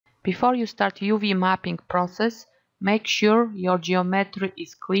Before you start UV mapping process, make sure your geometry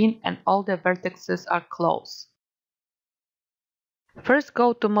is clean and all the vertices are close. First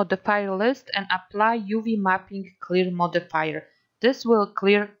go to modifier list and apply UV mapping clear modifier. This will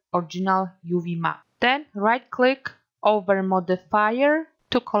clear original UV map. Then right click over modifier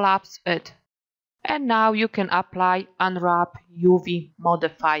to collapse it. And now you can apply Unwrap UV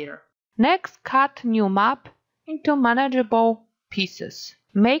Modifier. Next, cut new map into manageable pieces.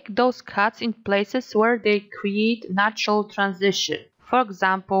 Make those cuts in places where they create natural transition. For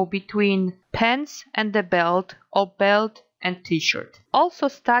example, between pants and the belt or belt and t-shirt. Also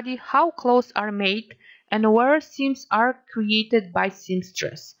study how clothes are made and where seams are created by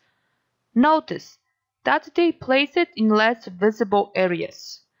seamstress. Notice that they place it in less visible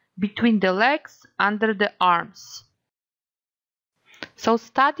areas, between the legs, under the arms. So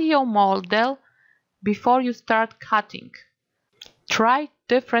study your model before you start cutting. Try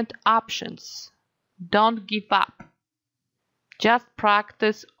different options. Don't give up. Just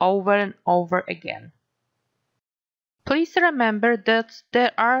practice over and over again. Please remember that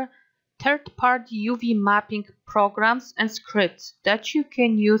there are third-party UV mapping programs and scripts that you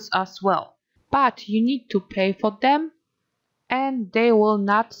can use as well, but you need to pay for them and they will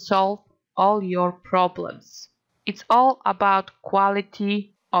not solve all your problems. It's all about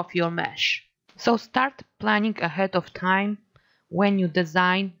quality of your mesh. So start planning ahead of time when you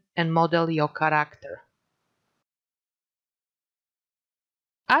design and model your character.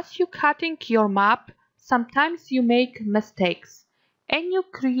 As you cutting your map, sometimes you make mistakes and you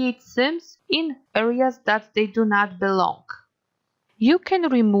create seams in areas that they do not belong. You can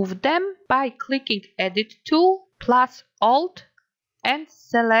remove them by clicking Edit tool plus Alt and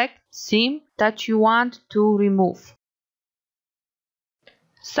select seam that you want to remove.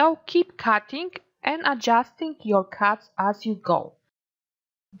 So keep cutting and adjusting your cuts as you go.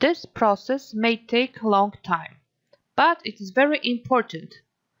 This process may take a long time, but it is very important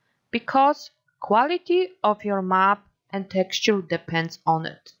because quality of your map and texture depends on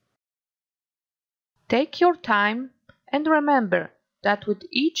it. Take your time and remember that with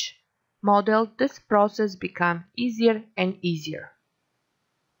each model this process becomes easier and easier.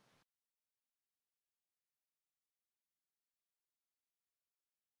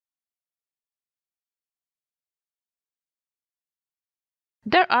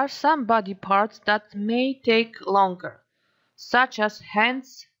 There are some body parts that may take longer, such as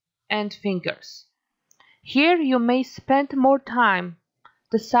hands and fingers. Here you may spend more time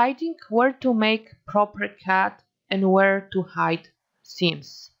deciding where to make proper cut and where to hide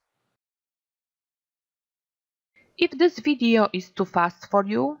seams. If this video is too fast for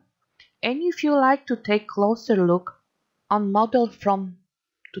you, and if you like to take closer look on model from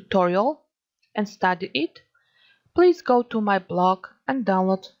tutorial and study it, please go to my blog and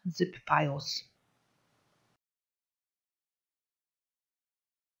download zip files.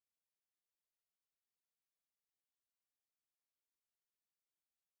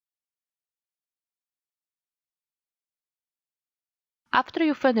 After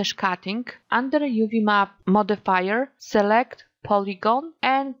you finish cutting, under UV Map modifier, select Polygon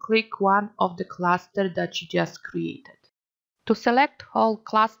and click one of the cluster that you just created. To select whole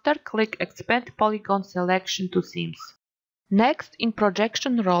cluster, click Expand Polygon Selection to Seams. Next, in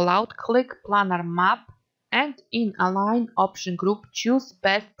Projection Rollout, click Planar Map and in Align option group, choose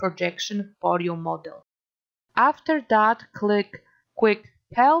Best Projection for your model. After that, click Quick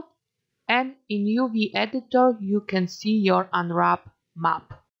Help and in UV Editor you can see your Unwrap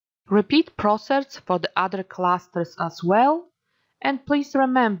map. Repeat process for the other clusters as well, and please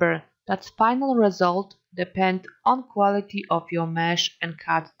remember that final result depends on quality of your mesh and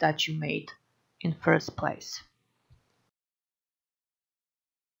cut that you made in first place.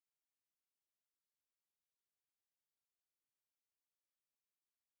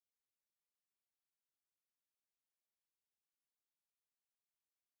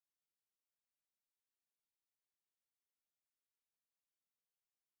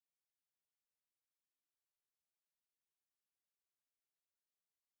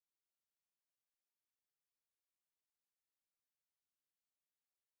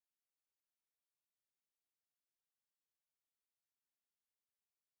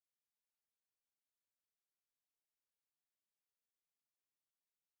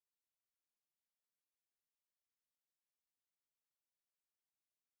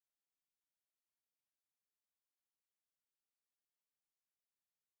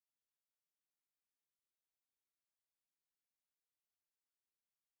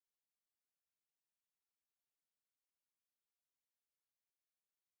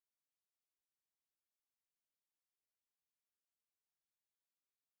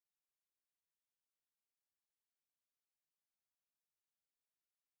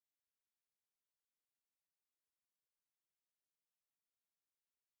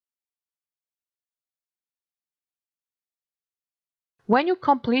 When you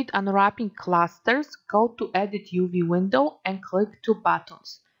complete unwrapping clusters, go to Edit UV window and click two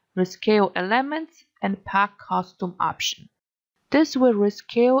buttons, Rescale Elements and Pack Custom option. This will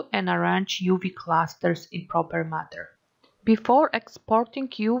rescale and arrange UV clusters in proper manner. Before exporting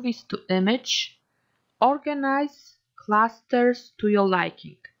UVs to image, organize clusters to your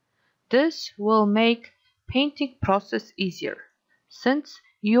liking. This will make painting process easier, since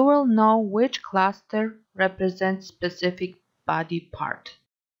you will know which cluster represents specific body part.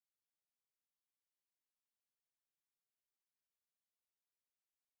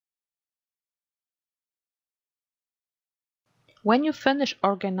 When you finish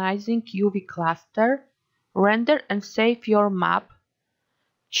organizing UV cluster, render and save your map.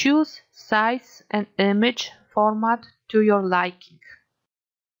 Choose size and image format to your liking.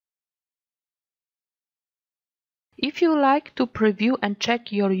 If you like to preview and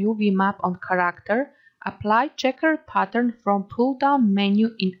check your UV map on character, apply checker pattern from pull-down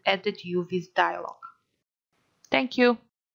menu in Edit UVs dialog. Thank you.